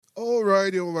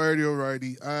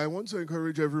Alrighty. I want to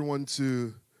encourage everyone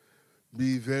to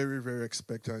be very, very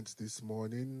expectant this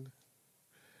morning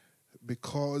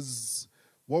because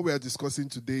what we are discussing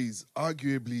today is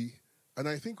arguably, and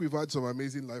I think we've had some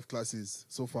amazing life classes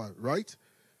so far, right?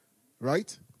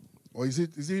 Right? Or is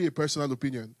it a personal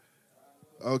opinion?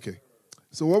 Okay.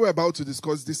 So what we're about to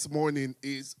discuss this morning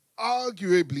is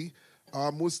arguably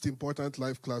our most important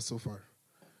life class so far.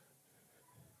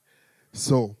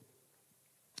 So,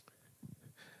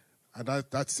 and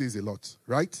that says a lot,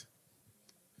 right?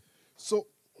 So,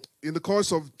 in the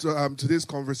course of today's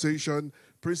conversation,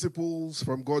 principles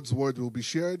from God's word will be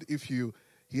shared. If you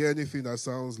hear anything that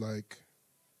sounds like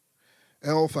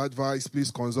health advice,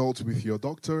 please consult with your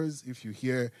doctors. If you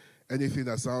hear anything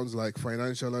that sounds like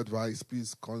financial advice,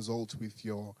 please consult with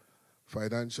your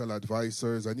financial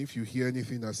advisors. And if you hear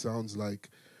anything that sounds like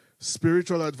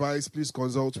spiritual advice, please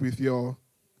consult with your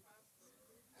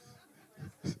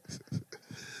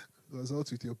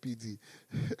consult with your PD.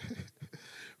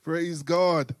 Praise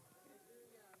God.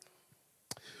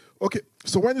 Okay,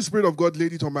 so when the Spirit of God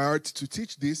laid it on my heart to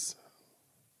teach this,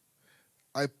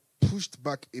 I pushed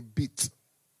back a bit.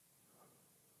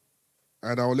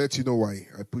 And I'll let you know why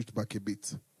I pushed back a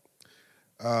bit.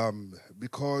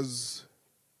 Because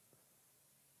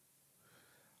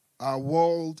our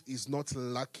world is not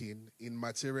lacking in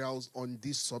materials on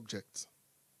this subject.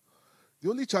 The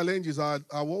only challenge is our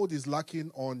world is lacking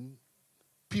on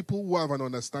people who have an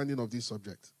understanding of this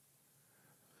subject.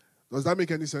 Does that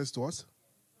make any sense to us?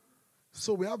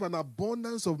 So we have an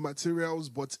abundance of materials,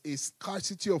 but a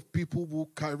scarcity of people who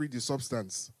carry the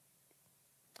substance.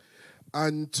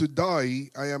 And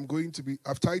today,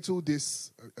 I've titled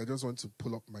this, I just want to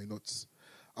pull up my notes.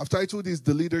 I've titled this,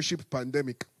 The Leadership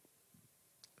Pandemic.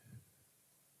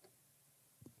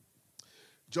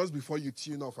 Just before you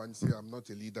tune off and say, I'm not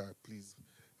a leader, please,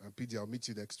 PD, I'll meet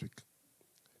you next week.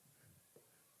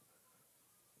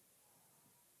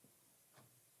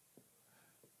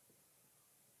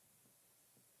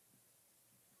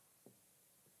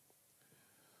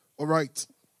 All right.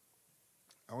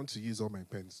 I want to use all my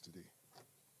pens today.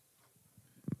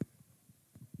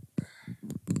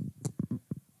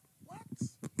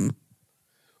 What?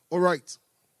 All right.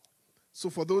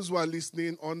 So for those who are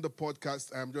listening on the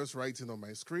podcast, I'm just writing on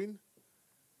my screen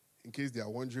in case they are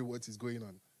wondering what is going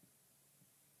on.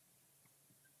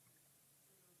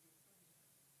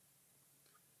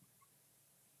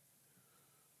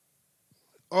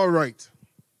 All right.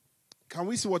 Can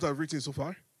we see what I've written so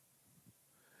far?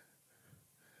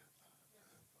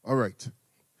 All right.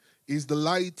 Is the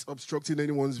light obstructing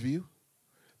anyone's view?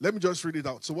 Let me just read it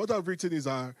out. So what I've written is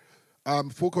our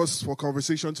focus for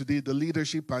conversation today, the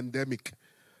leadership pandemic.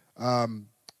 I've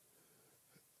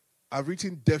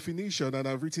written definition and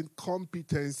I've written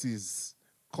competencies.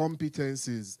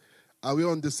 Competencies. Are we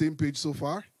on the same page so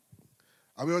far?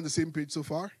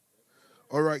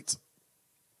 All right.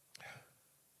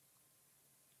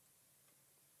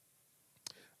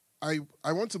 I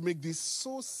want to make this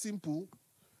so simple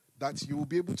that you will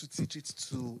be able to teach it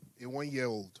to a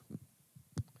 1-year-old.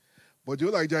 But the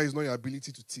whole idea is not your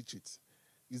ability to teach it.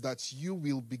 Is that you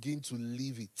will begin to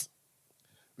live it.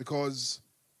 Because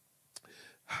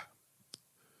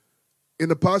in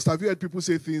the past, have you heard people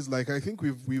say things like, I think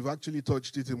we've actually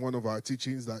touched it in one of our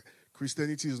teachings, that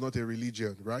Christianity is not a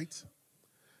religion, right?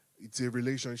 It's a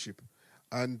relationship.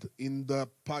 And in the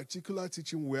particular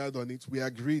teaching we had on it, we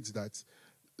agreed that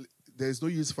there's no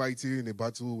use fighting in a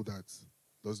battle that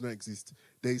does not exist.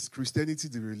 There is Christianity,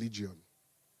 the religion.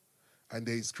 And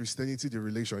there is Christianity, the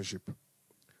relationship. Do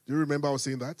you remember I was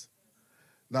saying that?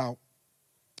 Now,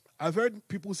 I've heard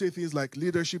people say things like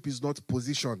leadership is not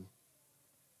position.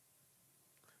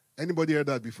 Anybody heard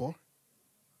that before?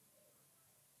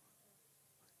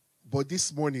 But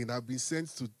this morning, I've been sent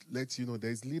to let you know there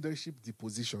is leadership, the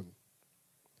position.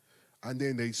 And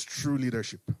then there is true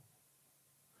leadership.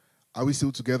 Are we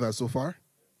still together so far?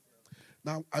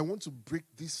 Now, I want to break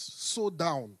this so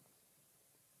down.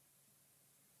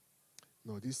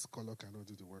 No, this color cannot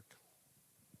do the work.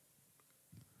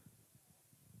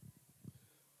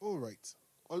 All right.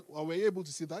 Are we able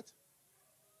to see that?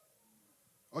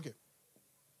 Okay.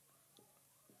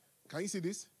 Can you see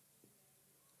this?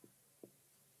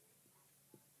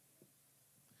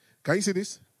 Can you see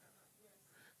this?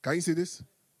 Can you see this?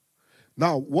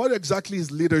 Now, what exactly is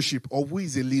leadership, or who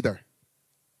is a leader?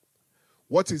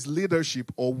 What is leadership,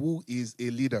 or who is a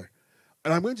leader?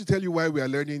 And I'm going to tell you why we are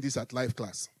learning this at Life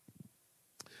Class.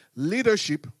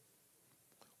 Leadership,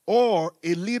 or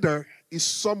a leader, is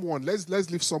someone. Let's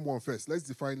leave someone first. Let's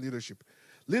define leadership.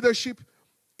 Leadership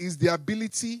is the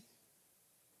ability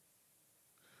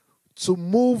to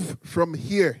move from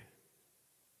here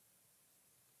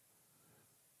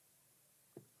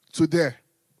to there.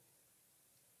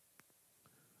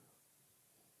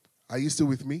 Are you still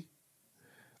with me?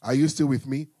 Are you still with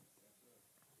me?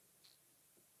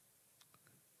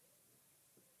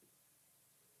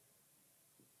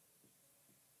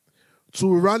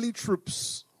 To rally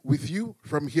troops with you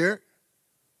from here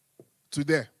to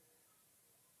there.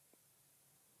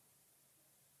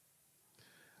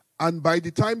 And by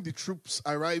the time the troops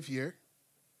arrive here,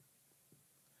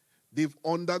 they've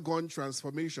undergone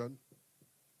transformation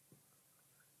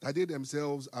that they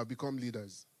themselves have become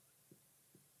leaders.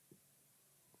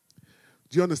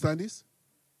 Do you understand this?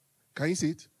 Can you see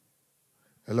it?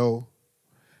 Hello?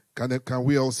 Can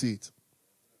we all see it?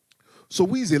 So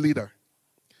who is a leader?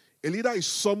 A leader is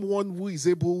someone who is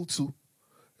able to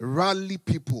rally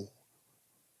people,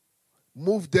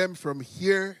 move them from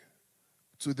here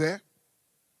to there.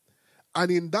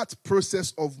 And in that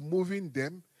process of moving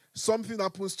them, something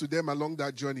happens to them along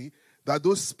that journey that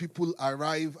those people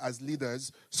arrive as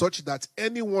leaders such that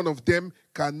any one of them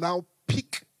can now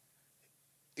pick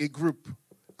a group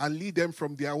and lead them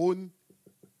from their own.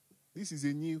 This is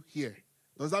a new here.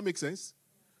 Does that make sense?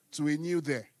 To a new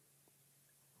there.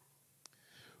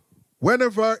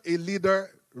 Whenever a leader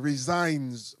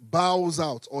resigns, bows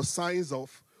out, or signs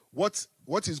off, what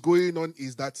is going on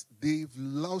is that they've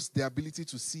lost the ability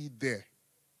to see there.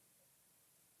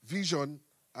 Vision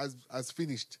has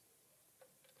finished.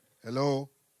 Hello?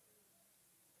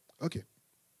 Okay.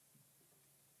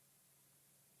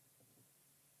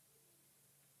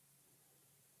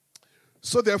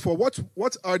 So therefore,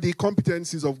 what are the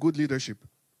competencies of good leadership?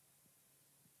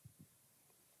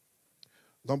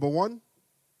 Number one,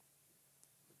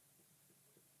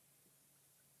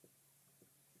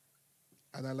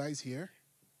 analyze here.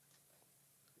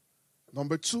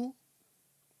 Number two,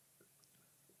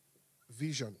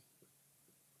 vision.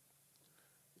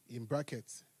 In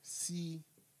brackets, see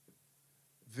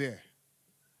there.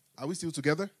 Are we still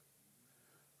together?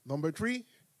 Number three,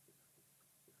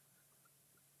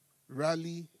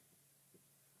 rally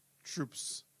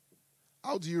troops.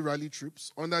 How do you rally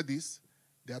troops? Under this,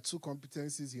 there are two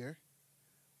competencies here.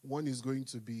 One is going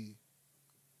to be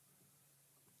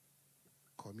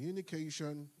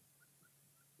communication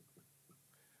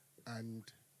and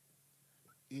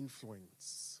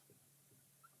influence.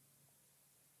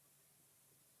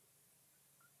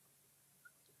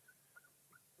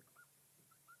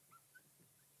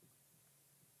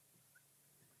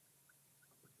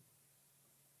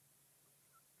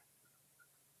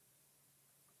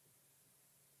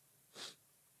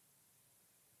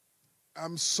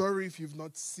 I'm sorry if you've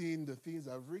not seen the things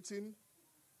I've written.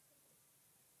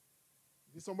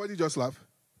 Did somebody just laugh?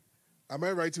 Am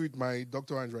I writing with my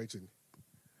doctor handwriting?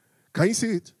 Can you see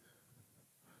it?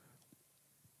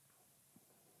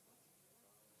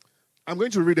 I'm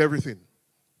going to read everything.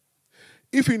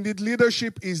 If indeed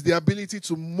leadership is the ability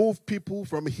to move people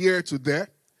from here to there,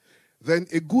 then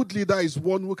a good leader is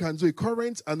one who can do a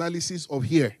current analysis of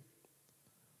here.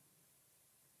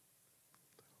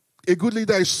 A good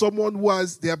leader is someone who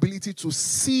has the ability to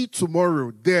see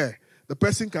tomorrow there. The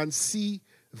person can see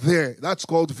there. That's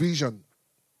called vision.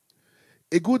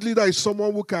 A good leader is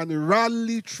someone who can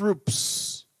rally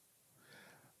troops.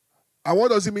 And what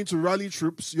does it mean to rally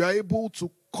troops? You are able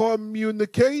to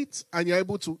communicate and you're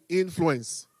able to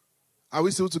influence. Are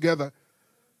we still together?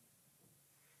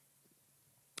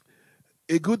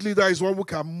 A good leader is one who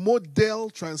can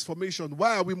model transformation.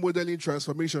 Why are we modeling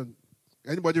transformation?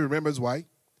 Anybody remembers why?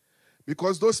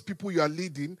 Because those people you are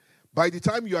leading, by the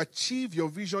time you achieve your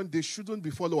vision, they shouldn't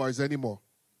be followers anymore.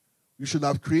 You should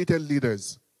have created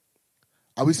leaders.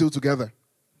 Are we still together?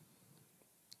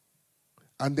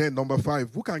 And then number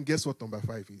 5. Who can guess what number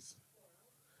 5 is?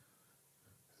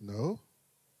 No?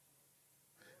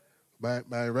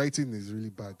 My writing is really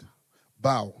bad.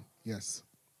 Bow. Yes.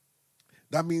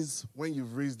 That means when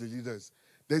you've raised the leaders,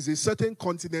 there's a certain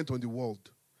continent on the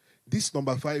world. This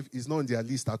number 5 is not on their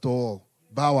list at all.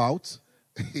 Bow out.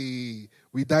 Hey,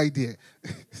 we died there.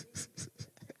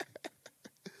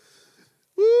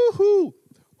 Woohoo!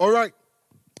 All right.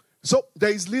 So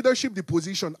there is leadership, the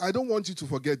position. I don't want you to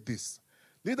forget this.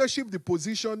 Leadership, the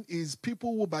position, is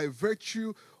people who by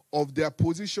virtue of their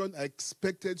position are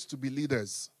expected to be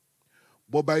leaders.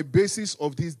 But by basis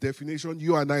of this definition,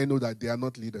 you and I know that they are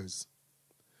not leaders.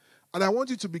 And I want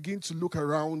you to begin to look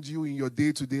around you in your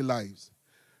day-to-day lives.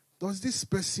 Does this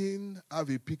person have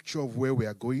a picture of where we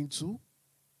are going to?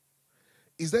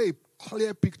 Is there a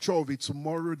clear picture of a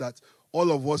tomorrow that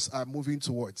all of us are moving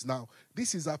towards? Now,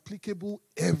 this is applicable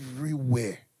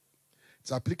everywhere.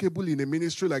 It's applicable in a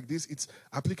ministry like this. It's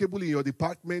applicable in your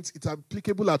department. It's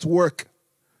applicable at work.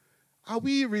 Are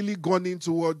we really going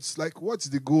towards, like, what's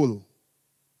the goal?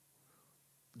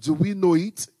 Do we know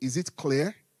it? Is it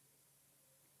clear?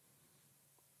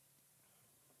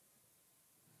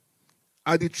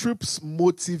 Are the troops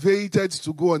motivated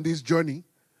to go on this journey?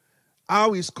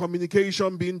 How is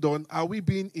communication being done? Are we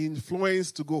being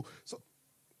influenced to go? So,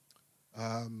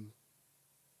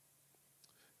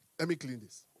 let me clean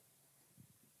this.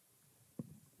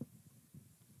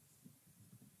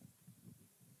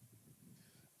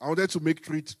 I wanted to make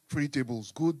three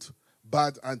tables: good,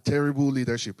 bad, and terrible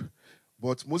leadership.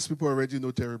 But most people already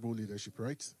know terrible leadership,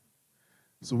 right?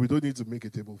 So we don't need to make a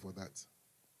table for that.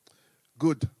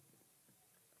 Good.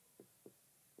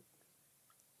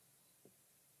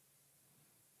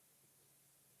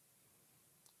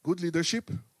 Good leadership.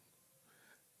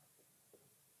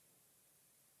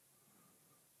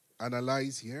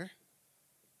 Analyze here.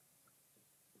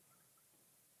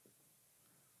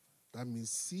 That means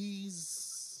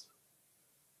seize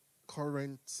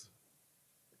current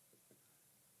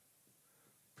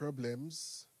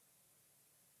problems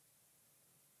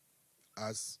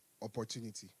as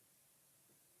opportunity.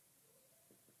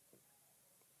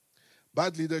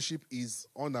 Bad leadership is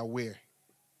unaware.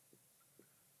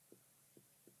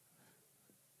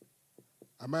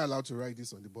 Am I allowed to write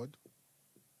this on the board?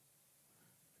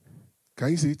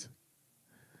 Can you see it?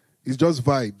 It's just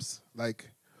vibes. Like,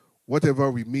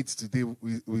 whatever we meet today,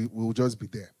 we will just be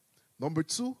there. Number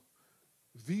 2,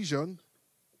 vision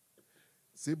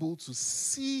is able to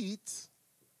see it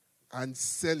and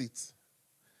sell it.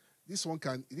 This one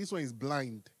is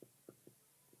blind.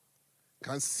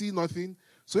 Can see nothing.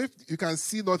 So if you can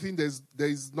see nothing, there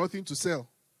is nothing to sell.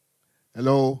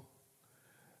 Hello?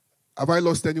 Have I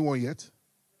lost anyone yet?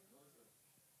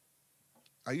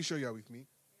 Are you sure you are with me?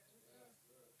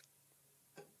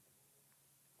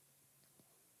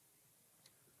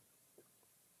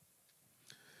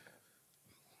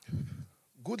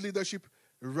 Good leadership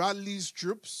rallies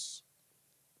troops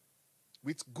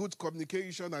with good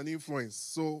communication and influence.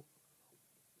 So,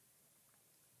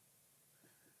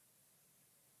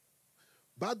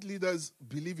 bad leaders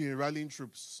believe in rallying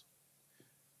troops.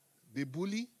 They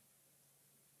bully,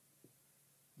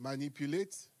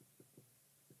 manipulate,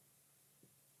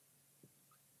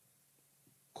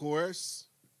 coerce,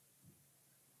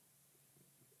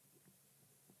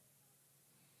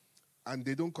 and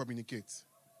they don't communicate.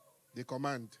 They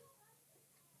command.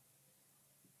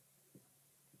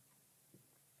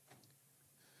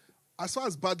 As far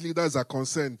as bad leaders are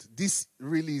concerned, this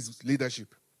really is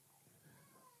leadership.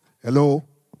 Hello?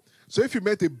 So if you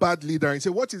met a bad leader and say,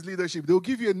 what is leadership? They'll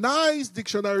give you a nice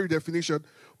dictionary definition,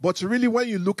 but really when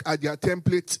you look at their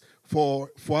template for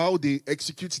how they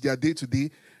execute their day-to-day,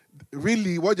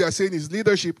 really what they are saying is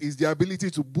leadership is the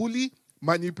ability to bully,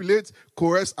 manipulate,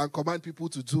 coerce, and command people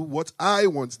to do what I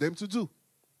want them to do.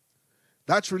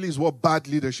 That really is what bad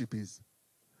leadership is.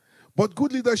 But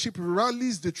good leadership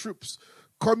rallies the troops,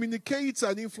 communicates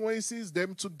and influences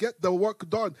them to get the work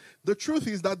done. The truth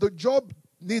is that the job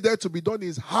needed to be done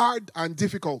is hard and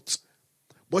difficult.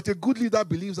 But a good leader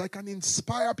believes I can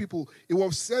inspire people. It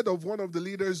was said of one of the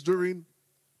leaders during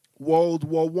World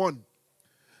War I.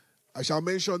 I shall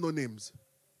mention no names.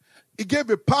 He gave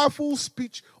a powerful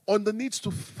speech on the need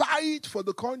to fight for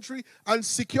the country and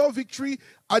secure victory.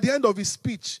 At the end of his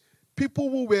speech, people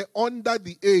who were under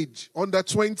the age, under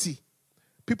 20,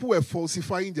 people were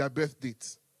falsifying their birth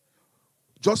dates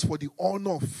just for the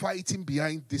honor of fighting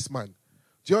behind this man.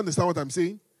 Do you understand what I'm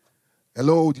saying?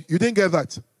 Hello? You didn't get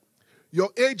that? Your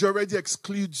age already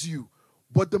excludes you.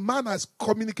 But the man has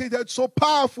communicated so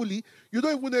powerfully, you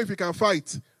don't even know if you can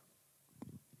fight.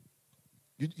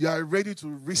 You are ready to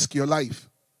risk your life.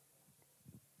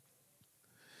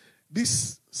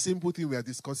 This simple thing we are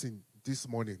discussing this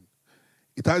morning,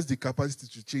 it has the capacity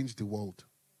to change the world.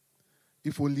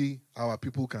 If only our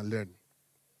people can learn.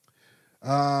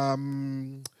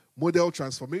 Model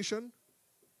transformation.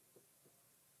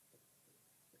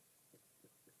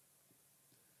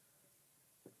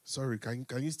 Sorry,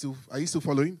 are you still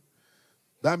following?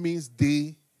 That means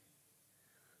they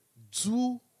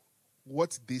do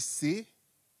what they say.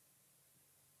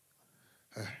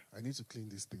 I need to clean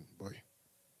this thing, boy.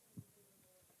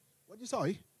 What did you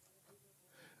say?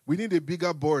 We need a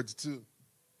bigger board too.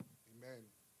 Amen.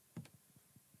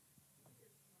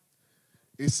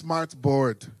 A smart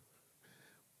board.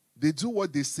 They do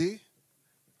what they say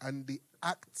and they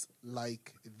act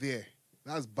like they're.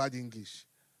 That's bad English.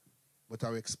 But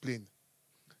I'll explain.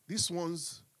 These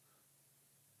ones,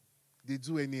 they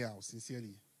do anyhow,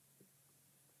 sincerely.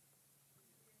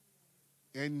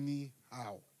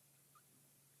 Anyhow.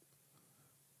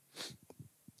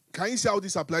 Can you see how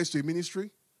this applies to a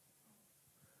ministry?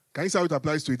 Can you see how it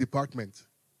applies to a department?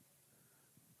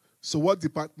 So what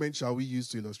department shall we use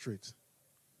to illustrate?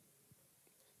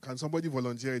 Can somebody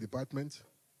volunteer a department?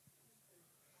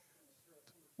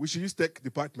 We should use tech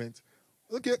department.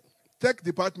 Okay, tech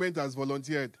department has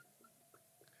volunteered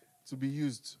to be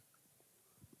used.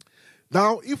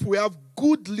 Now, if we have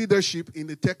good leadership in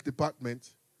the tech department,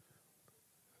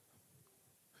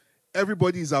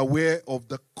 everybody is aware of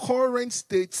the current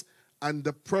state and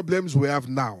the problems we have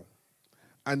now.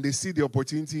 And they see the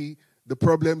opportunity, the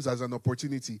problems as an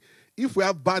opportunity. If we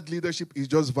have bad leadership, it's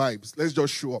just vibes. Let's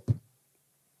just show up.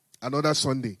 Another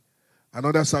Sunday,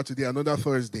 another Saturday, another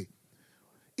Thursday.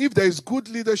 If there is good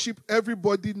leadership,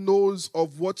 everybody knows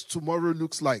of what tomorrow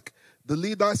looks like. The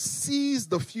leader sees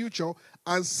the future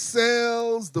and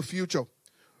sells the future.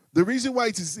 The reason why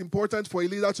it is important for a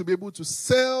leader to be able to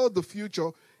sell the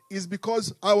future is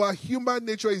because our human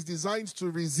nature is designed to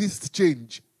resist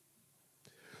change.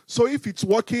 So if it's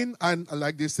working and,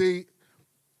 like they say,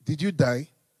 did you die?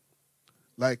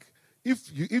 Like, if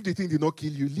the thing did not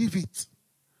kill you, leave it.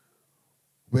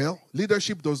 Well,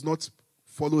 leadership does not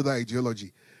follow that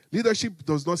ideology. Leadership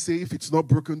does not say if it's not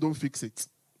broken, don't fix it.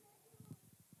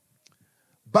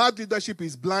 Bad leadership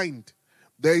is blind.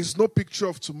 There is no picture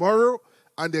of tomorrow,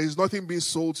 and there is nothing being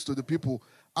sold to the people.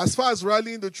 As far as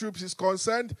rallying the troops is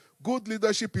concerned, good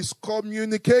leadership is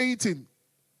communicating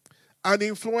and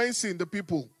influencing the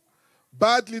people.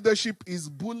 Bad leadership is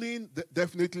bullying,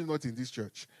 definitely not in this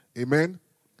church. Amen?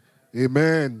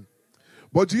 Amen.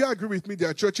 But do you agree with me there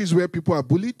are churches where people are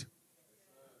bullied?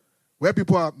 Where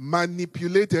people are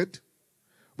manipulated?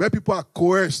 Where people are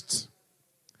coerced?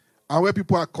 And where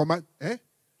people are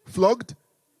flogged?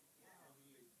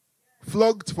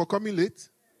 Flogged for coming late?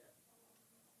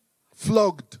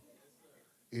 Flogged.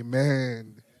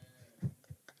 Amen.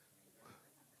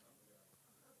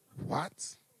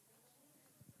 What?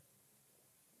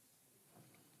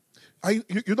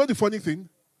 You know the funny thing?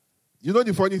 You know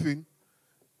the funny thing?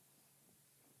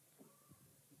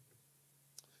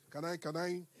 Can I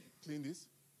clean this?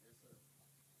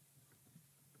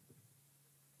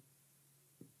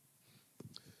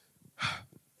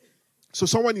 So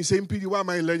someone is saying, PD, why am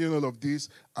I learning all of this?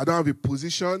 I don't have a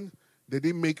position. They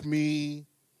didn't make me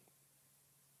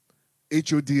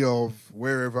HOD of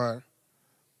wherever.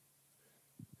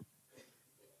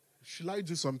 Should I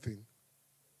do something?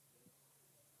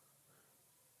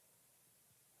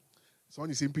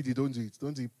 Someone is saying, PD, don't do it.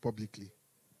 Don't do it publicly.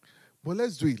 But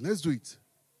let's do it. Let's do it.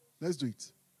 Let's do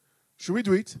it. Should we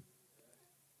do it?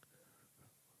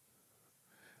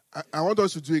 I want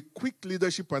us to do a quick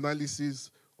leadership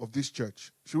analysis of this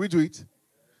church. Should we do it?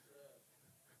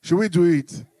 Should we do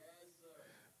it?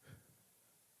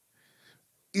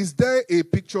 Is there a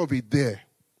picture of it there?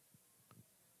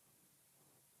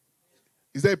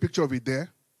 Is there a picture of it there?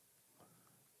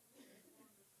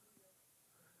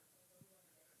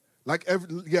 Like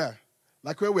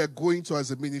where we're going to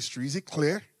as a ministry. Is it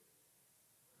clear?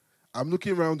 I'm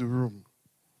looking around the room.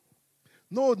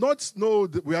 No,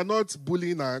 we are not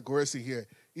bullying and coercing here.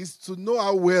 It's to know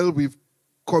how well we've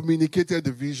communicated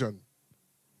the vision.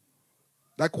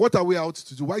 Like, what are we out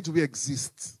to do? Why do we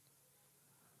exist?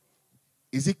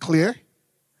 Is it clear?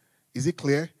 Is it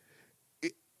clear?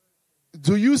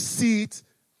 Do you see it?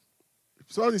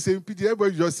 Someone is saying, PD,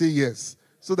 everybody just say yes,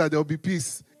 so that there will be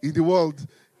peace in the world.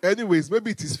 Anyways,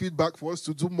 maybe it is feedback for us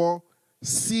to do more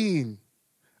seeing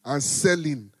and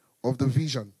selling of the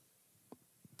vision.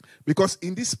 Because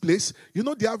in this place,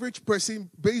 the average person,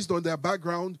 based on their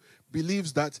background,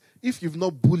 believes that if you've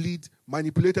not bullied,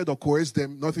 manipulated, or coerced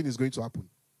them, nothing is going to happen.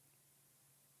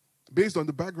 Based on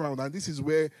the background, and this is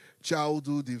where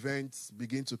childhood events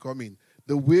begin to come in.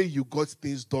 The way you got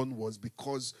things done was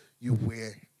because you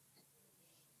were.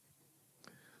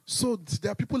 So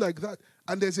there are people like that.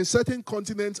 And there's a certain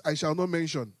continent I shall not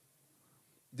mention.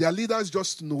 Their leaders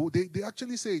just know, they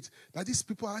actually say it, that these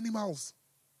people are animals.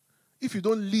 If you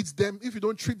don't lead them, if you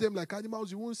don't treat them like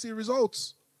animals, you won't see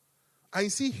results. I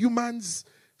see humans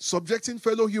subjecting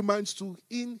fellow humans to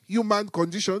inhuman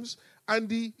conditions, and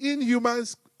the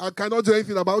inhumans cannot do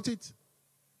anything about it.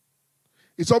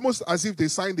 It's almost as if they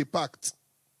signed a pact.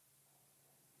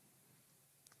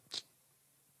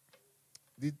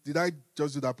 Did I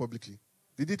just do that publicly?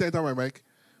 Did it enter my mic?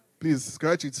 Please,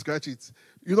 scratch it, scratch it.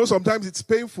 Sometimes it's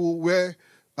painful where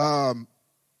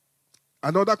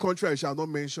another country I shall not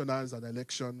mention has an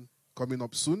election coming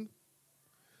up soon.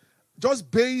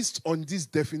 Just based on this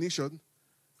definition,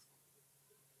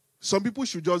 some people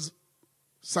should just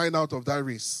sign out of that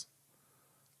race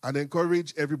and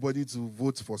encourage everybody to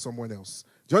vote for someone else.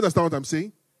 Do you understand what I'm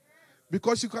saying?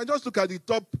 Because you can just look at the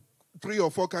top 3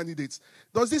 or 4 candidates.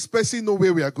 Does this person know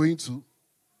where we are going to?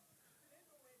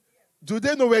 Do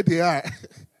they know where they are?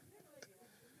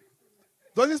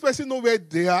 Does this person know where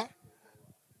they are?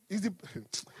 Is the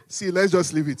See, let's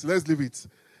just leave it. Let's leave it.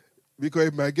 Because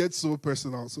it might get so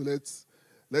personal. So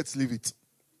let's leave it.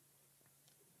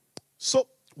 So,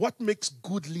 what makes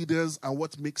good leaders and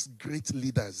what makes great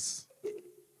leaders?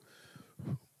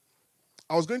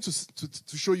 I was going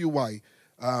to show you why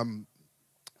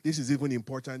this is even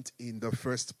important in the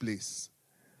first place.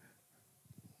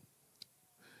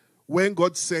 When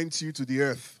God sent you to the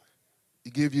earth, He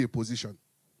gave you a position.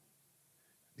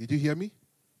 Did you hear me?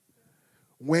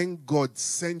 When God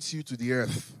sent you to the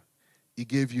earth, He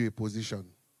gave you a position.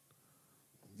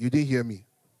 You didn't hear me.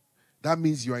 That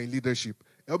means you are in leadership.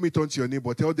 Help me turn to your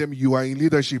neighbor. Tell them you are in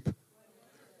leadership.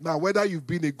 Now, whether you've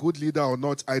been a good leader or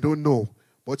not, I don't know.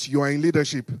 But you are in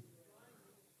leadership.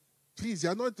 Please, they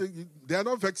are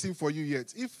not vexing for you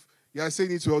yet. If you are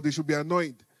saying it well, they should be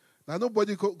annoyed. Now,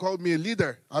 nobody called me a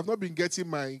leader. I've not been getting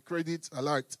my credit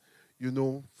alert,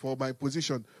 for my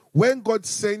position. When God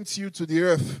sent you to the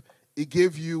earth, He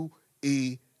gave you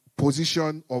a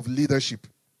position of leadership.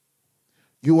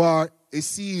 You are a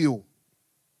CEO.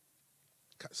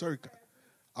 Sorry,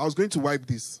 I was going to wipe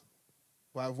this.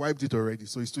 But I've wiped it already,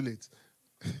 so it's too late.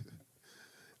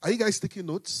 Are you guys taking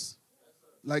notes?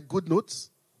 Like good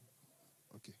notes?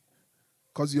 Okay.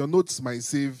 Because your notes might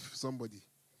save somebody.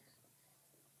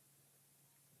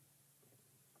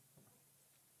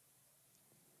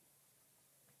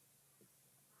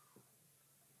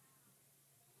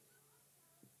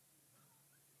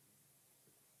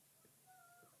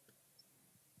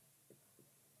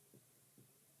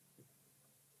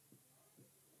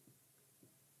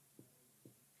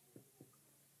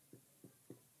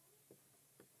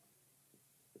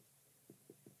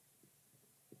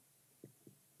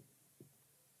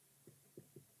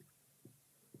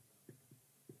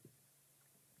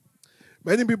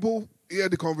 Many people hear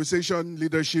the conversation,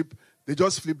 leadership, they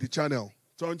just flip the channel,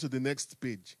 turn to the next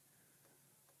page.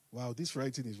 Wow, this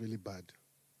writing is really bad.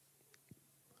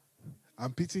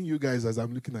 I'm pitying you guys as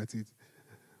I'm looking at it.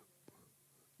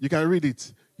 You can read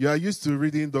it. You are used to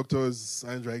reading doctors'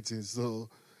 handwriting, so.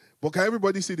 But can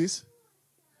everybody see this?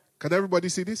 Can everybody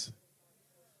see this?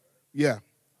 Yeah.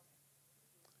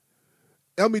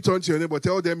 Help me turn to your neighbor.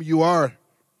 Tell them you are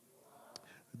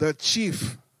the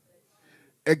chief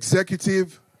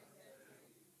executive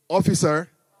officer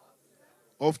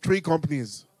of 3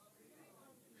 companies.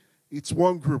 It's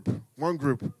one group,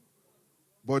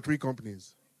 but 3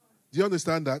 companies. Do you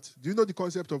understand that? Do you know the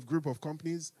concept of group of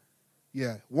companies?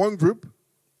 Yeah, one group,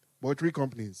 but 3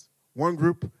 companies. One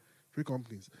group, 3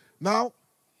 companies. Now,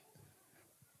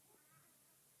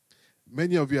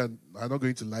 many of you are not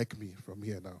going to like me from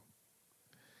here now.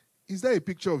 Is there a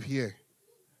picture of here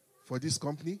for this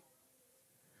company?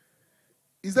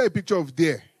 Is there a picture of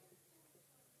there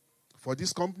for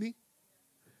this company?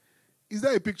 Is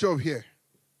there a picture of here?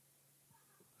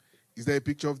 Is there a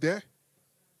picture of there?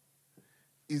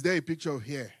 Is there a picture of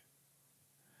here?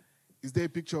 Is there a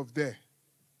picture of there?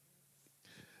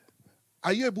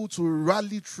 Are you able to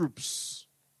rally troops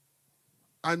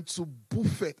and to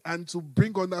buffet and to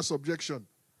bring under subjection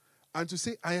and to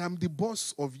say, I am the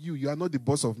boss of you, you are not the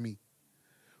boss of me?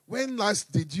 When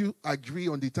last did you agree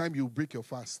on the time you break your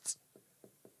fast?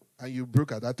 And you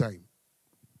broke at that time?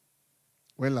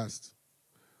 When last?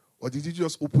 Or did you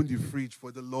just open the fridge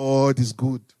for the Lord is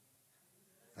good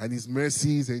and His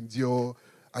mercies endure?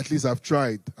 At least I've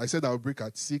tried. I said I'll break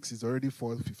at 6. It's already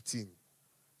 4:15.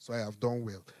 So I have done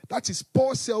well. That is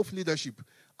poor self-leadership.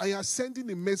 I am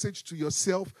sending a message to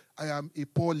yourself. I am a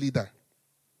poor leader.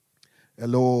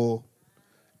 Hello.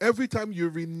 Every time you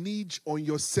renege on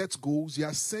your set goals, you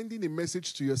are sending a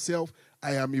message to yourself.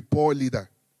 I am a poor leader.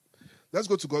 Let's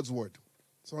go to God's word.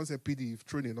 Someone said, PD, you've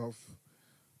thrown enough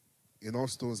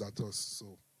stones at us.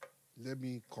 So let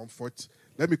me comfort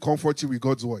you with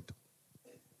God's word.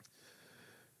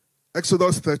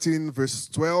 Exodus 13, verse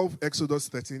 12. Exodus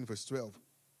 13, verse 12.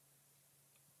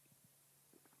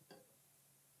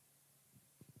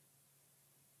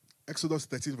 Exodus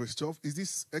 13, verse 12. Is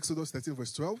this Exodus 13,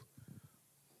 verse 12?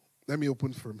 Let me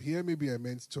open from here. Maybe I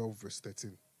meant 12, verse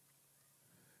 13.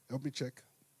 Help me check.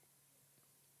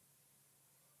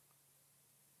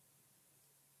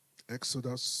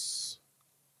 Exodus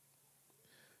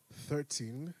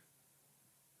 13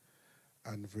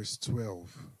 and verse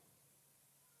 12.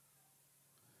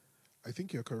 I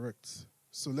think you're correct.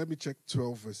 So let me check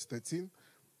 12 verse 13.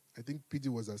 I think PD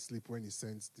was asleep when he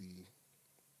sent the...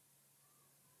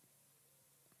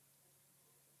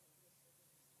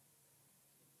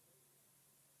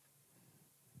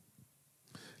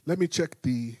 Let me check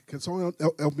the... Can someone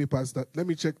help me pass that? Let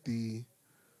me check the...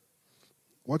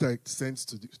 What I sent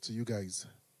to you guys.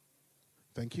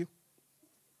 Thank you.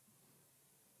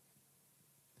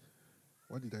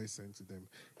 What did I send to them?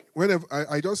 Whenever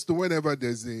I just know whenever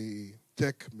there's a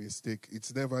tech mistake,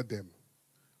 it's never them.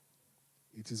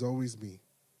 It is always me.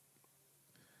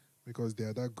 Because they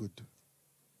are that good.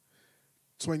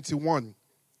 21.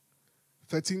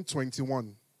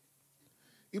 13:21.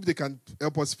 If they can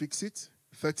help us fix it.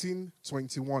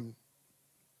 13:21.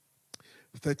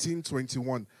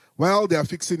 13:21. While they are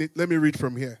fixing it, let me read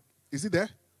from here. Is it there?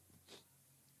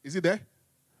 Is it there?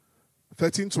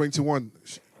 13:21.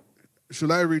 Should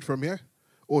I read from here?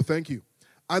 Oh, thank you.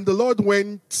 And the Lord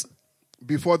went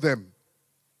before them.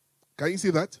 Can you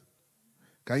see that?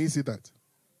 Can you see that?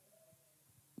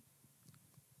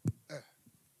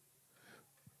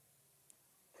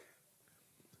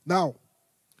 Now,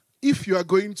 if you are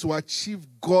going to achieve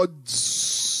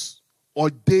God's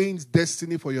ordained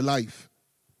destiny for your life,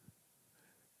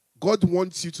 God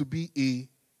wants you to be a...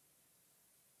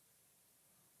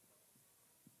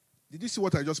 Did you see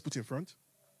what I just put in front?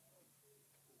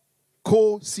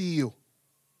 Co-CEO.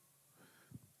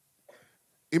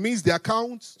 It means the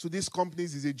account to these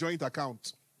companies is a joint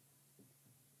account.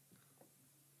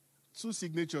 2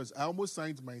 signatures. I almost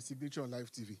signed my signature on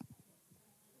live TV.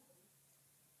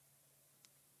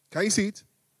 Can you see it?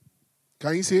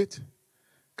 Can you see it?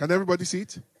 Can everybody see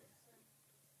it?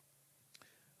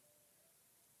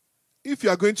 If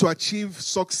you are going to achieve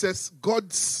success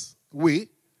God's way,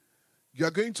 you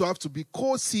are going to have to be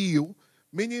co-CEO,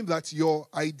 meaning that your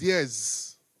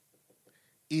ideas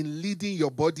in leading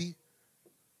your body,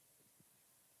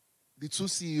 the 2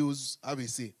 CEOs have a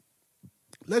say.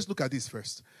 Let's look at this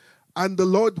first. And the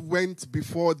Lord went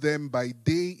before them by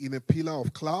day in a pillar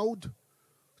of cloud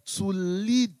to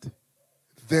lead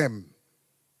them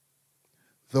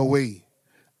the way,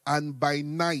 and by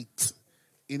night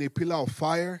in a pillar of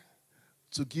fire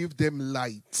to give them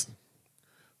light,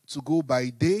 to go by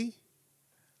day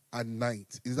and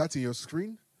night. Is that in your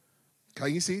screen?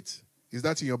 Can you see it? Is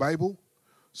that in your Bible?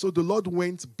 So the Lord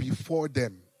went before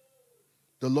them.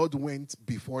 The Lord went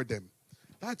before them.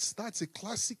 That's a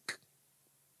classic.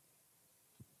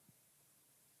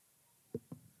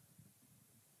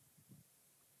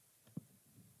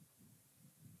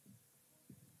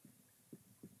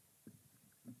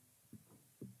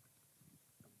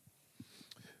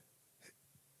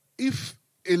 If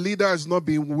a leader has not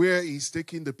been where he's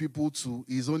taking the people to,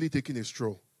 he's only taking a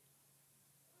stroll.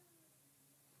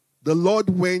 The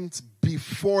Lord went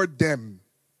before them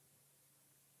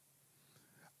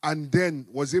and then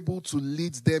was able to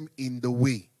lead them in the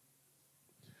way.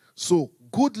 So,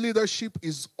 good leadership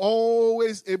is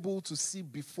always able to see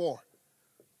before,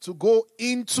 to go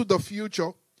into the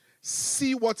future,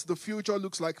 see what the future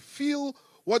looks like, feel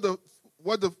what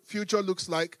the future looks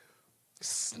like,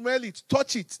 smell it,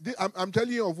 touch it. I'm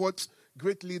telling you of what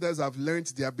great leaders have learned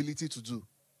the ability to do.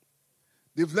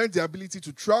 They've learned the ability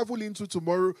to travel into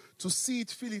tomorrow, to see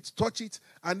it, feel it, touch it,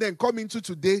 and then come into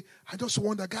today. I just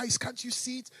wonder, guys, can't you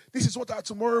see it? This is what our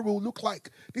tomorrow will look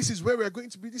like. This is where we're going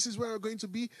to be. This is where we're going to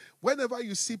be. Whenever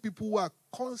you see people who are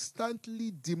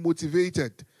constantly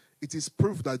demotivated, it is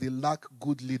proof that they lack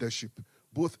good leadership,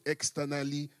 both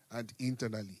externally and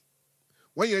internally.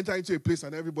 When you enter into a place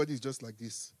and everybody is just like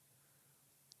this,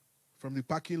 from the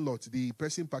parking lot, the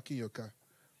person parking your car,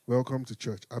 welcome to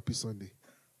church, happy Sunday.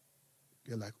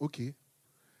 You're like, okay.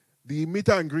 The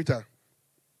meter and greeter,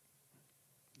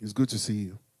 it's good to see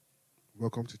you.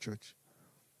 Welcome to church.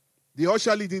 The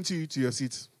usher leading you to your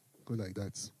seat, go like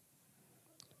that.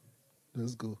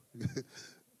 Just go.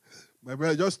 My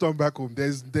brother, just turn back home.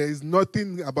 There's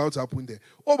nothing about to happen there.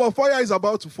 Oh, but fire is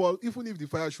about to fall. Even if the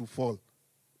fire should fall,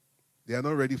 they are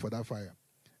not ready for that fire.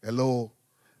 Hello.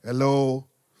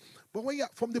 But when you're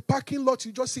from the parking lot,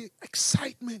 you just see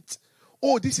excitement.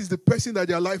 Oh, this is the person that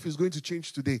their life is going to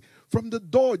change today. From the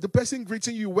door, the person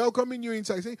greeting you, welcoming you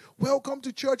inside, saying, welcome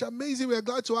to church, amazing, we're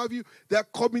glad to have you. They're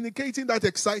communicating that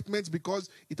excitement because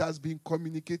it has been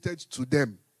communicated to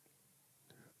them.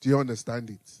 Do you understand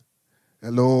it?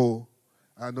 Hello?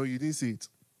 I know you didn't see it.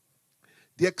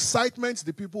 The excitement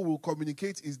the people will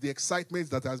communicate is the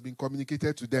excitement that has been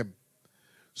communicated to them.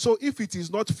 So if it is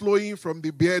not flowing from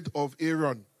the beard of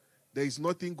Aaron, there is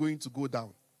nothing going to go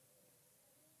down.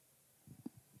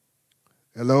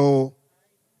 Hello?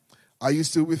 Are you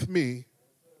still with me?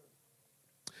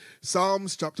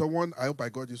 Psalms chapter 1. I hope I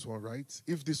got this one right.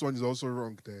 If this one is also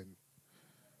wrong, then.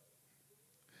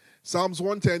 Psalms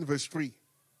 110 verse 3.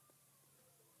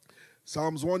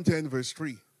 Psalms 110 verse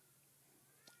 3.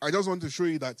 I just want to show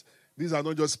you that these are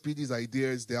not just Speedy's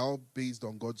ideas. They are all based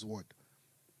on God's word.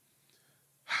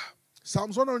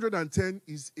 Psalms 110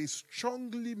 is a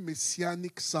strongly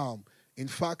messianic psalm. In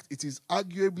fact, it is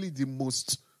arguably the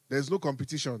most, there's no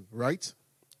competition, right?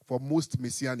 For most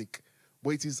messianic.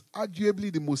 but it is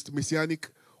arguably the most messianic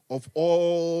of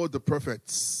all the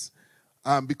prophets,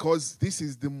 because this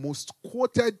is the most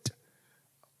quoted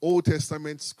Old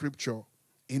Testament scripture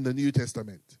in the New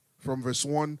Testament, from verse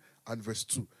 1 and verse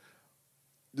 2.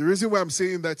 The reason why I'm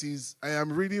saying that is I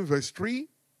am reading verse 3,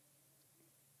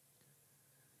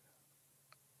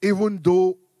 even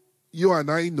though you and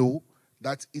I know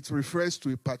that it refers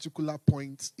to a particular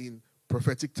point in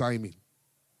prophetic timing.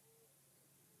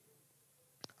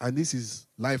 And this is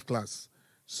live class,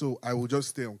 so I will just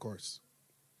stay on course.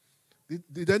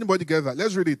 Did anybody get that?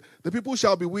 Let's read it. The people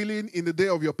shall be willing in the day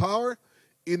of your power,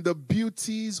 in the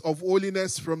beauties of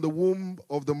holiness from the womb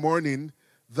of the morning,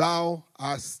 thou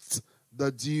hast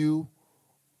the dew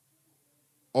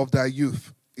of thy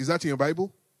youth. Is that in your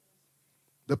Bible?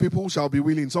 The people shall be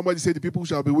willing. Somebody say the people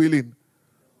shall be willing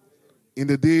in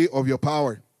the day of your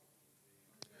power.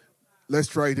 Let's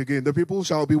try it again. The people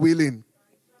shall be willing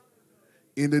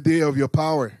in the day of your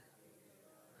power.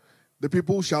 The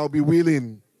people shall be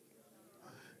willing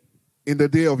in the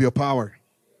day of your power.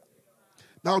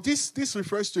 Now, this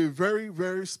refers to a very,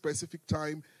 very specific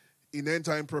time in end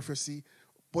time prophecy.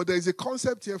 But there is a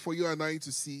concept here for you and I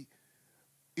to see.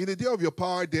 In the day of your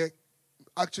power, there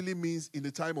actually means in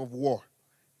the time of war.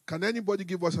 Can anybody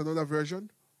give us another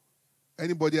version?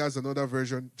 Anybody has another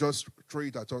version? Just throw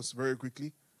it at us very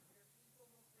quickly.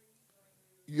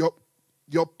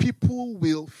 Your people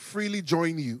will freely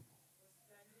join you,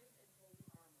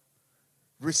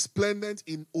 resplendent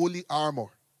in holy armor.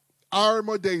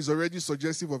 Armor there is already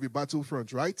suggestive of a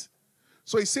battlefront, right?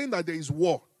 So he's saying that there is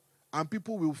war, and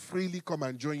people will freely come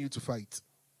and join you to fight.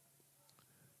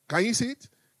 Can you see it?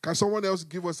 Can someone else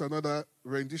give us another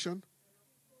rendition?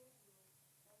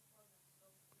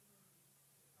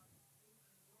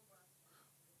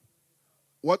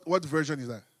 What version is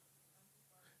that?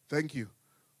 Thank you.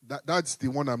 That's the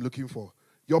one I'm looking for.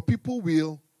 Your people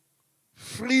will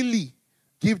freely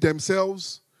give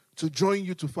themselves to join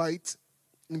you to fight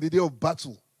in the day of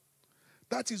battle.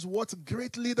 That is what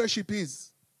great leadership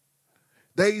is.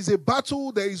 There is a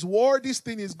battle, there is war, this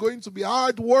thing is going to be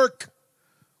hard work.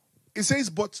 It says,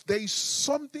 but there is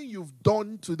something you've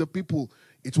done to the people.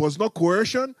 It was not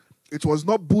coercion, it was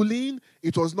not bullying,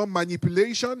 it was not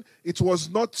manipulation, it was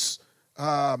not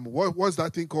what's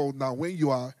that thing called now when you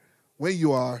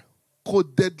are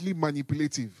codedly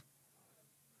manipulative.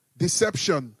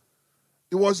 Deception.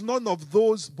 It was none of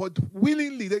those, but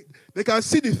willingly they can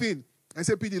see the thing and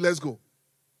say, PD, let's go.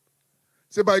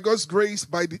 Say, by God's grace,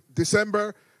 by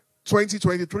December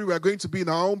 2023, we are going to be in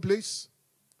our own place.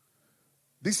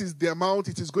 This is the amount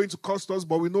it is going to cost us,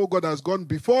 but we know God has gone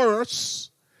before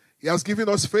us. He has given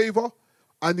us favor,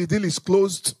 and the deal is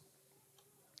closed.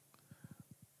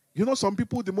 You know, some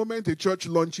people, the moment a church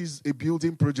launches a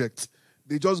building project,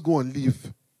 they just go and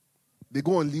leave. They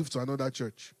go and leave to another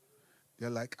church. They're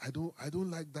like, I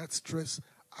don't like that stress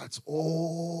at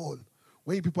all.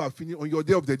 When people are finished, on your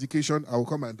day of dedication, I will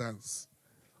come and dance.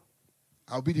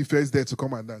 I'll be the first there to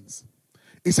come and dance.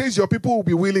 It says your people will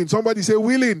be willing. Somebody say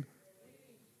willing.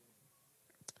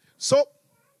 So,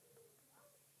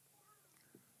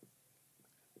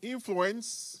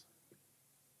 influence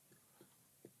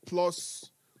plus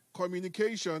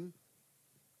communication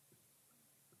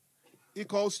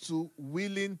equals to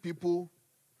willing people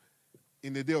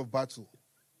in the day of battle.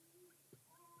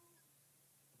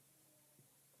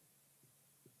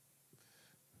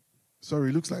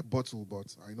 Sorry, it looks like bottle,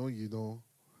 but I know you know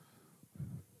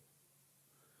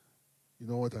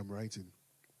what I'm writing.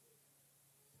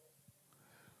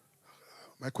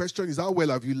 My question is, how well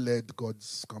have you led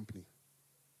God's company?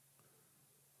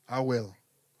 How well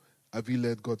have you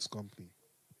led God's company?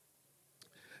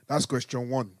 That's question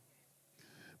one.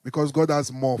 Because God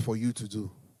has more for you to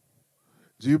do.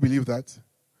 Do you believe that?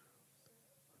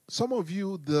 Some of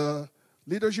you, the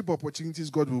leadership opportunities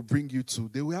God will bring you to,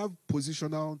 they will have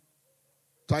positional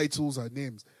titles and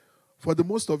names. For the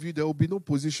most of you, there will be no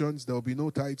positions, there will be no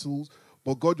titles,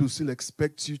 but God will still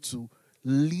expect you to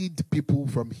lead people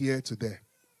from here to there.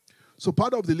 So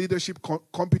part of the leadership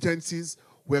competencies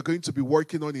we're going to be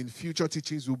working on in future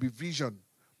teachings will be vision.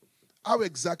 How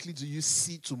exactly do you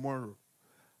see tomorrow?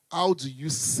 How do you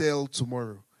sell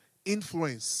tomorrow?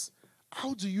 Influence.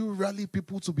 How do you rally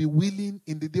people to be willing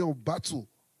in the day of battle?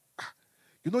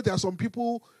 You know, there are some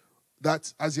people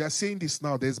that, as you are saying this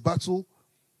now, there's battle.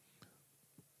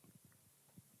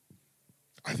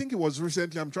 I think it was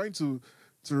recently, I'm trying to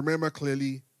remember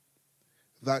clearly,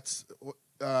 that,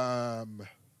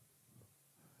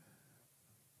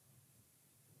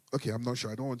 okay, I'm not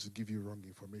sure. I don't want to give you wrong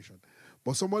information.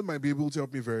 But someone might be able to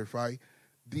help me verify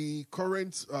the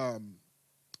current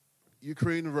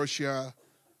Ukraine-Russia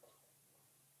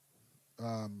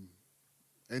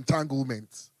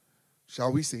entanglement,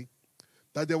 shall we say,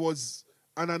 that there was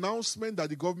an announcement that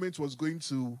the government was going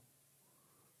to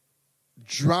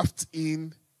draft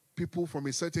in people from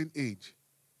a certain age,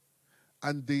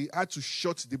 and they had to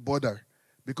shut the border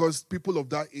because people of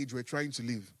that age were trying to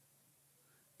leave.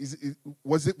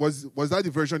 Was that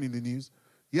the version in the news?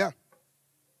 Yeah.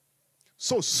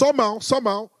 So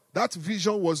somehow that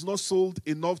vision was not sold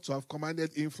enough to have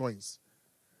commanded influence.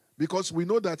 Because we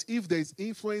know that if there is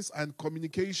influence and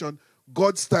communication,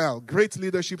 God style, great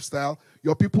leadership style,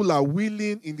 your people are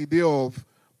willing in the day of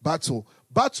battle.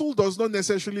 Battle does not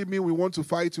necessarily mean we want to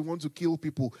fight, we want to kill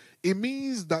people. It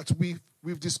means that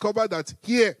we've discovered that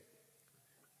here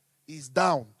is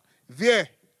down, there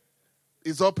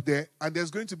is up there, and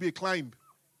there's going to be a climb.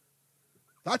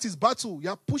 That is battle. You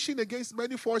are pushing against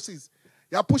many forces.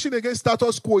 You are pushing against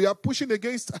status quo. You are pushing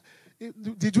against,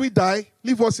 did we die?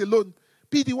 Leave us alone.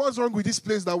 PD, what's wrong with this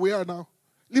place that we are now?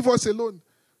 Leave us alone.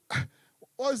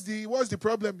 What's the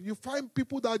problem? You find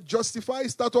people that justify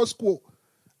status quo,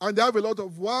 and they have a lot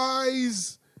of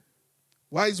wise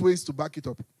ways to back it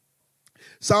up.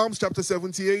 Psalms chapter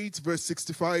 78, verse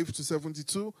 65 to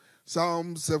 72.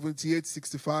 Psalms 78,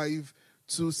 65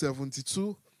 to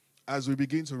 72. As we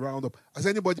begin to round up. Has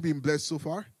anybody been blessed so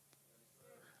far?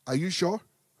 Are you sure?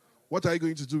 What are you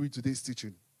going to do with today's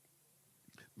teaching?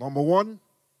 Number one,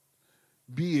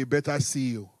 be a better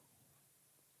CEO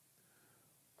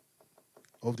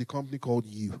of the company called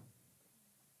you.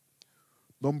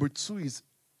 Number two is,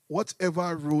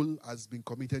 whatever role has been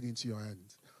committed into your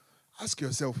hand, ask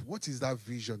yourself, what is that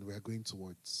vision we are going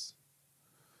towards?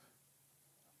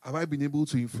 Have I been able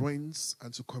to influence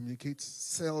and to communicate,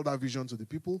 sell that vision to the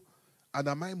people? And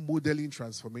am I modeling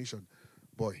transformation?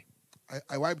 Boy,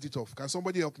 I wiped it off. Can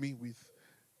somebody help me with...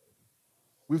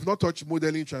 We've not touched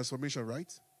modeling transformation,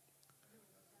 right?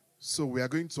 So we are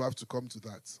going to have to come to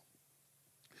that.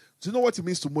 Do you know what it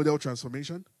means to model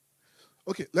transformation?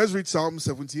 Okay, let's read Psalm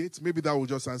 78. Maybe that will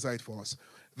just answer it for us.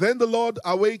 Then the Lord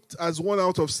awaked as one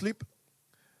out of sleep,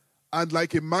 and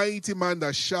like a mighty man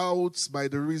that shouts by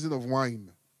the reason of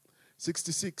wine.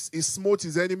 66, he smote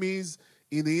his enemies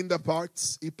in the inner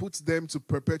parts. He puts them to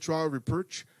perpetual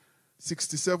reproach.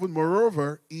 67,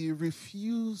 moreover, he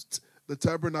refused the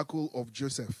tabernacle of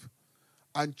Joseph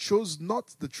and chose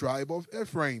not the tribe of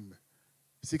Ephraim.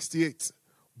 68,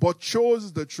 but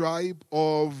chose the tribe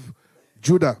of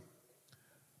Judah,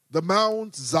 the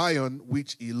Mount Zion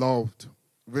which he loved.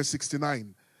 Verse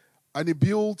 69, and he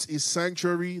built his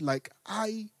sanctuary like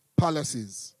high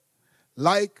palaces,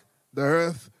 like the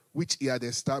earth which he had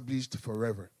established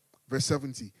forever. Verse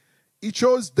 70, he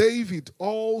chose David,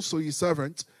 also his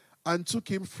servant, and took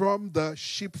him from the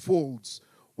sheepfolds.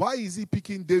 Why is he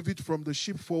picking David from the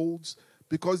sheepfolds?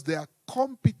 Because there are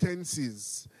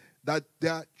competencies, that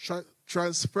there are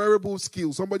transferable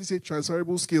skills. Somebody say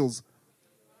transferable skills.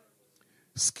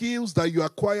 Skills that you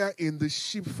acquire in the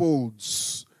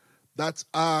sheepfolds that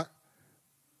are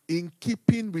in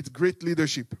keeping with great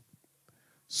leadership.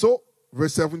 So,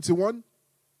 verse 71,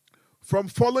 from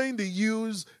following the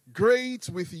ewes, great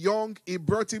with young, he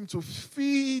brought him to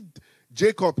feed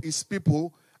Jacob his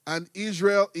people and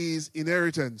Israel his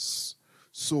inheritance.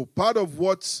 So part of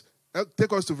what,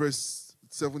 take us to verse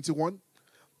 71.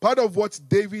 Part of what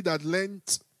David had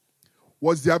learnt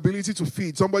was the ability to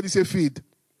feed. Somebody say feed.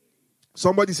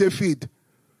 Somebody say feed.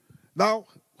 Now,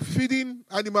 feeding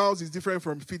animals is different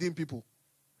from feeding people.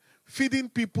 Feeding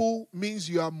people means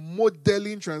you are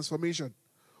modeling transformation.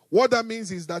 What that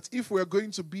means is that if we're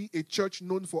going to be a church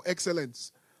known for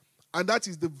excellence, and that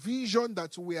is the vision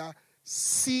that we are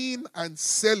seeing and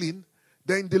selling,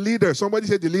 then the leader, somebody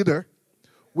say the leader,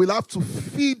 will have to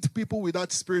feed people with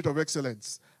that spirit of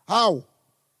excellence. How?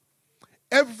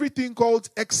 Everything called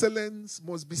excellence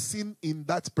must be seen in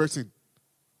that person.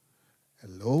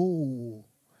 Hello.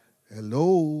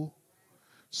 Hello.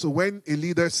 So when a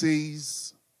leader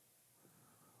says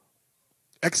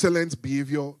excellent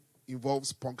behavior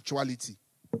involves punctuality,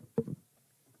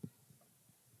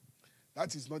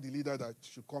 that is not the leader that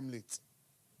should come late.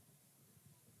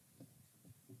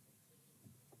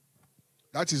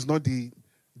 That is not the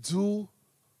do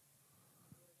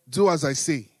as I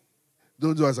say,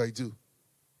 don't do as I do.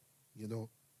 You know.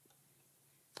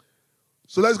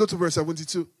 So let's go to verse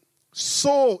 72.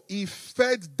 So he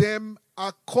fed them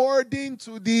according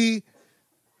to the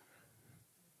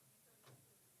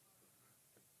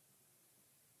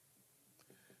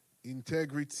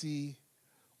integrity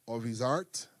of his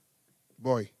heart.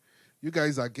 Boy, you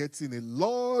guys are getting a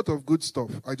lot of good stuff.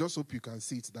 I just hope you can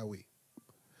see it that way.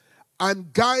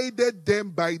 And guided them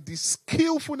by the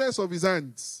skillfulness of his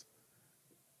hands.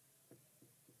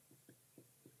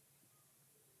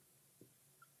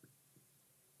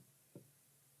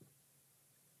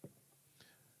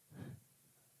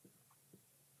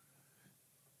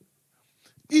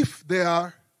 There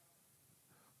are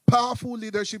powerful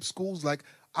leadership schools like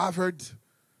Harvard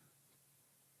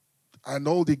and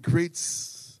all the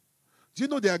greats. Do you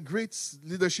know there are great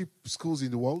leadership schools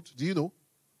in the world? Do you know?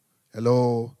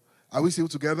 Hello? Are we still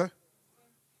together?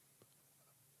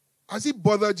 Has it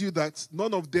bothered you that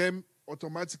none of them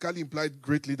automatically implied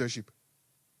great leadership?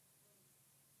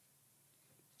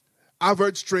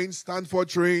 Harvard trained, Stanford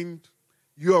trained,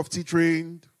 U of T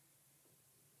trained,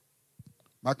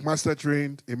 McMaster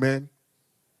trained, amen.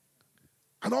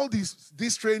 And all this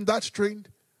trained, that trained.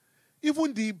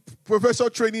 Even the professor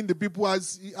training the people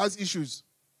has issues.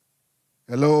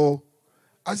 Hello?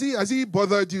 Has he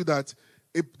bothered you that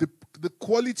the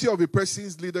quality of a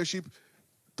person's leadership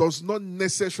does not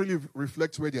necessarily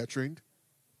reflect where they are trained?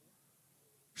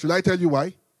 Should I tell you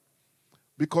why?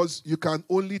 Because you can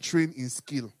only train in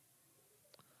skill.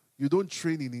 You don't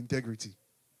train in integrity.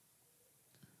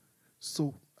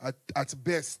 So, at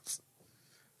best,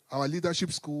 our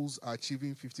leadership schools are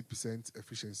achieving 50%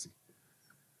 efficiency.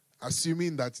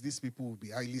 Assuming that these people will be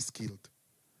highly skilled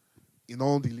in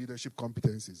all the leadership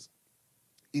competencies.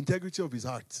 Integrity of his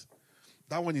heart.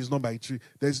 That one is not by tree.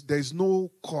 There's no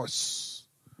course.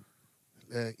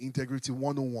 Integrity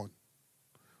 101.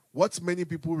 What many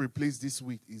people replace this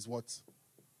with is what?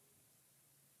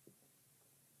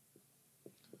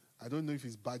 I don't know if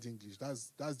it's bad English.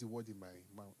 That's the word in my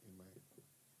mouth.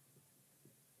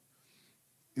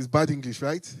 It's bad English,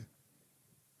 right?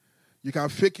 You can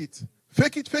fake it.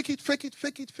 Fake it, fake it, fake it,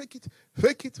 fake it, fake it,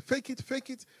 fake it, fake it, fake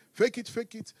it, fake it,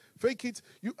 fake it, fake it.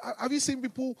 Have you seen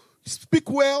people speak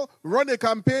well, run a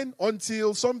campaign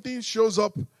until something shows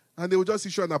up and they will just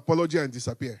issue an apology and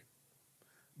disappear?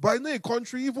 But I know a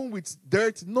country, even with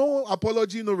dirt, no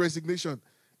apology, no resignation,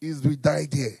 is we die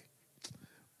there.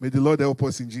 May the Lord help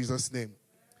us in Jesus' name.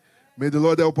 May the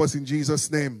Lord help us in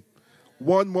Jesus' name.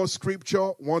 One more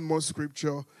scripture.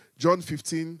 John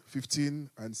 15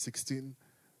 and 16.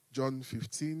 John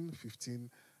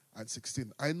 15 and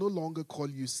 16. I no longer call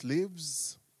you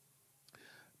slaves,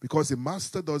 because a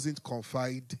master doesn't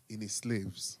confide in his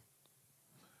slaves.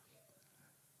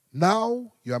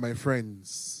 Now you are my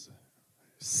friends,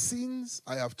 since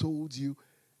I have told you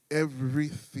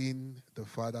everything the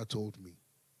Father told me.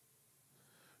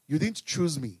 You didn't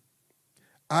choose me.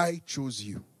 I chose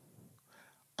you.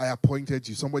 I appointed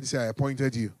you. Somebody say, I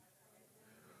appointed you.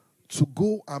 To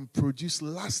go and produce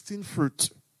lasting fruit,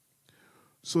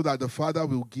 so that the Father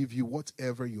will give you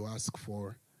whatever you ask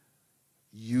for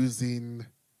using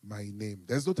my name.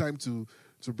 There's no time to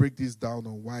break this down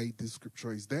on why this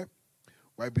scripture is there.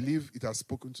 But I believe it has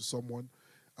spoken to someone.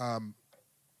 Of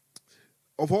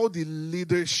all the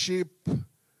leadership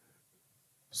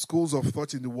schools of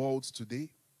thought in the world today,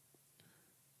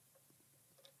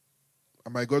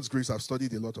 and by God's grace, I've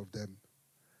studied a lot of them.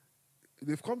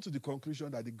 They've come to the conclusion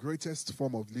that the greatest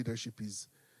form of leadership is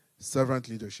servant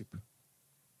leadership.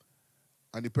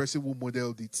 And the person who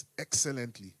modeled it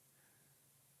excellently,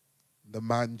 the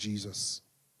man Jesus.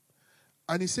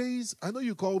 And he says, I know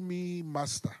you call me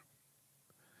master.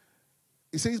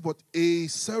 He says, but a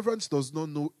servant does not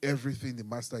know everything the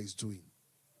master is doing.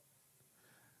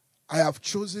 I have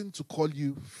chosen to call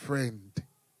you friend,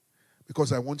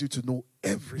 because I want you to know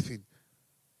everything.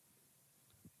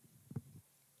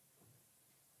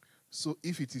 So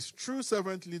if it is true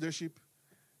servant leadership,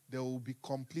 there will be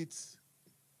complete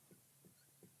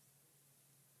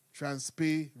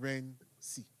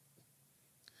transparency.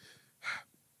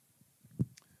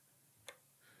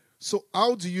 So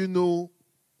how do you know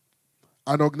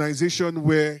an organization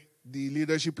where the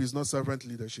leadership is not servant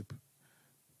leadership?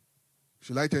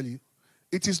 Should I tell you?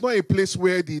 It is not a place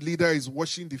where the leader is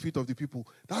washing the feet of the people.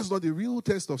 That's not the real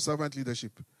test of servant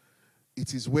leadership.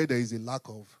 It is where there is a lack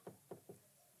of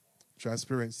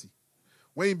transparency.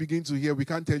 When you begin to hear, we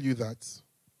can't tell you that.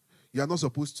 You are not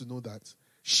supposed to know that.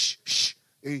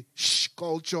 A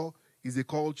culture is a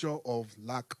culture of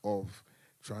lack of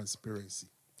transparency.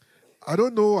 I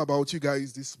don't know about you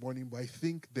guys this morning, but I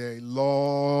think there are a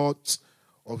lot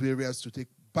of areas to take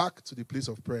back to the place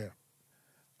of prayer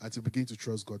and to begin to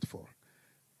trust God for,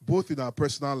 both in our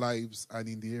personal lives and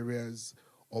in the areas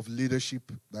of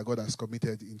leadership that God has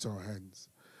committed into our hands.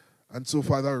 And so,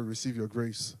 Father, we receive your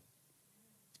grace.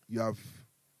 You have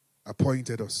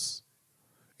appointed us.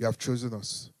 You have chosen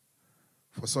us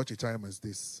for such a time as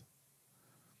this.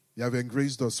 You have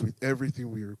engraced us with everything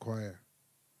we require.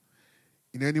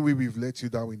 In any way we've let you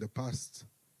down in the past,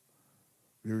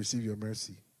 we receive your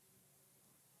mercy.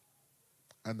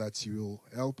 And that you will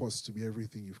help us to be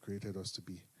everything you've created us to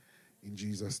be. In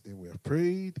Jesus' name we have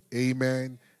prayed.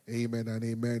 Amen, amen, and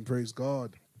amen. Praise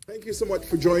God. Thank you so much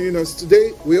for joining us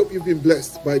today. We hope you've been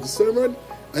blessed by the sermon.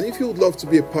 And if you would love to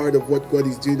be a part of what God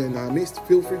is doing in our midst,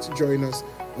 feel free to join us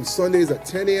on Sundays at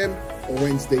 10 a.m. or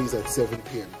Wednesdays at 7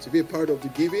 p.m. To be a part of the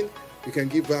giving, you can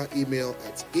give our email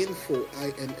at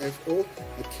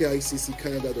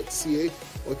info@kicccanada.ca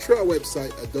or through our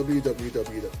website at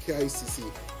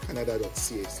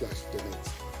www.kicccanada.ca/donate.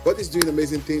 God is doing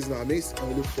amazing things in our midst, and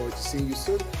we look forward to seeing you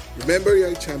soon. Remember, you're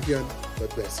a champion.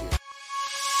 God bless you.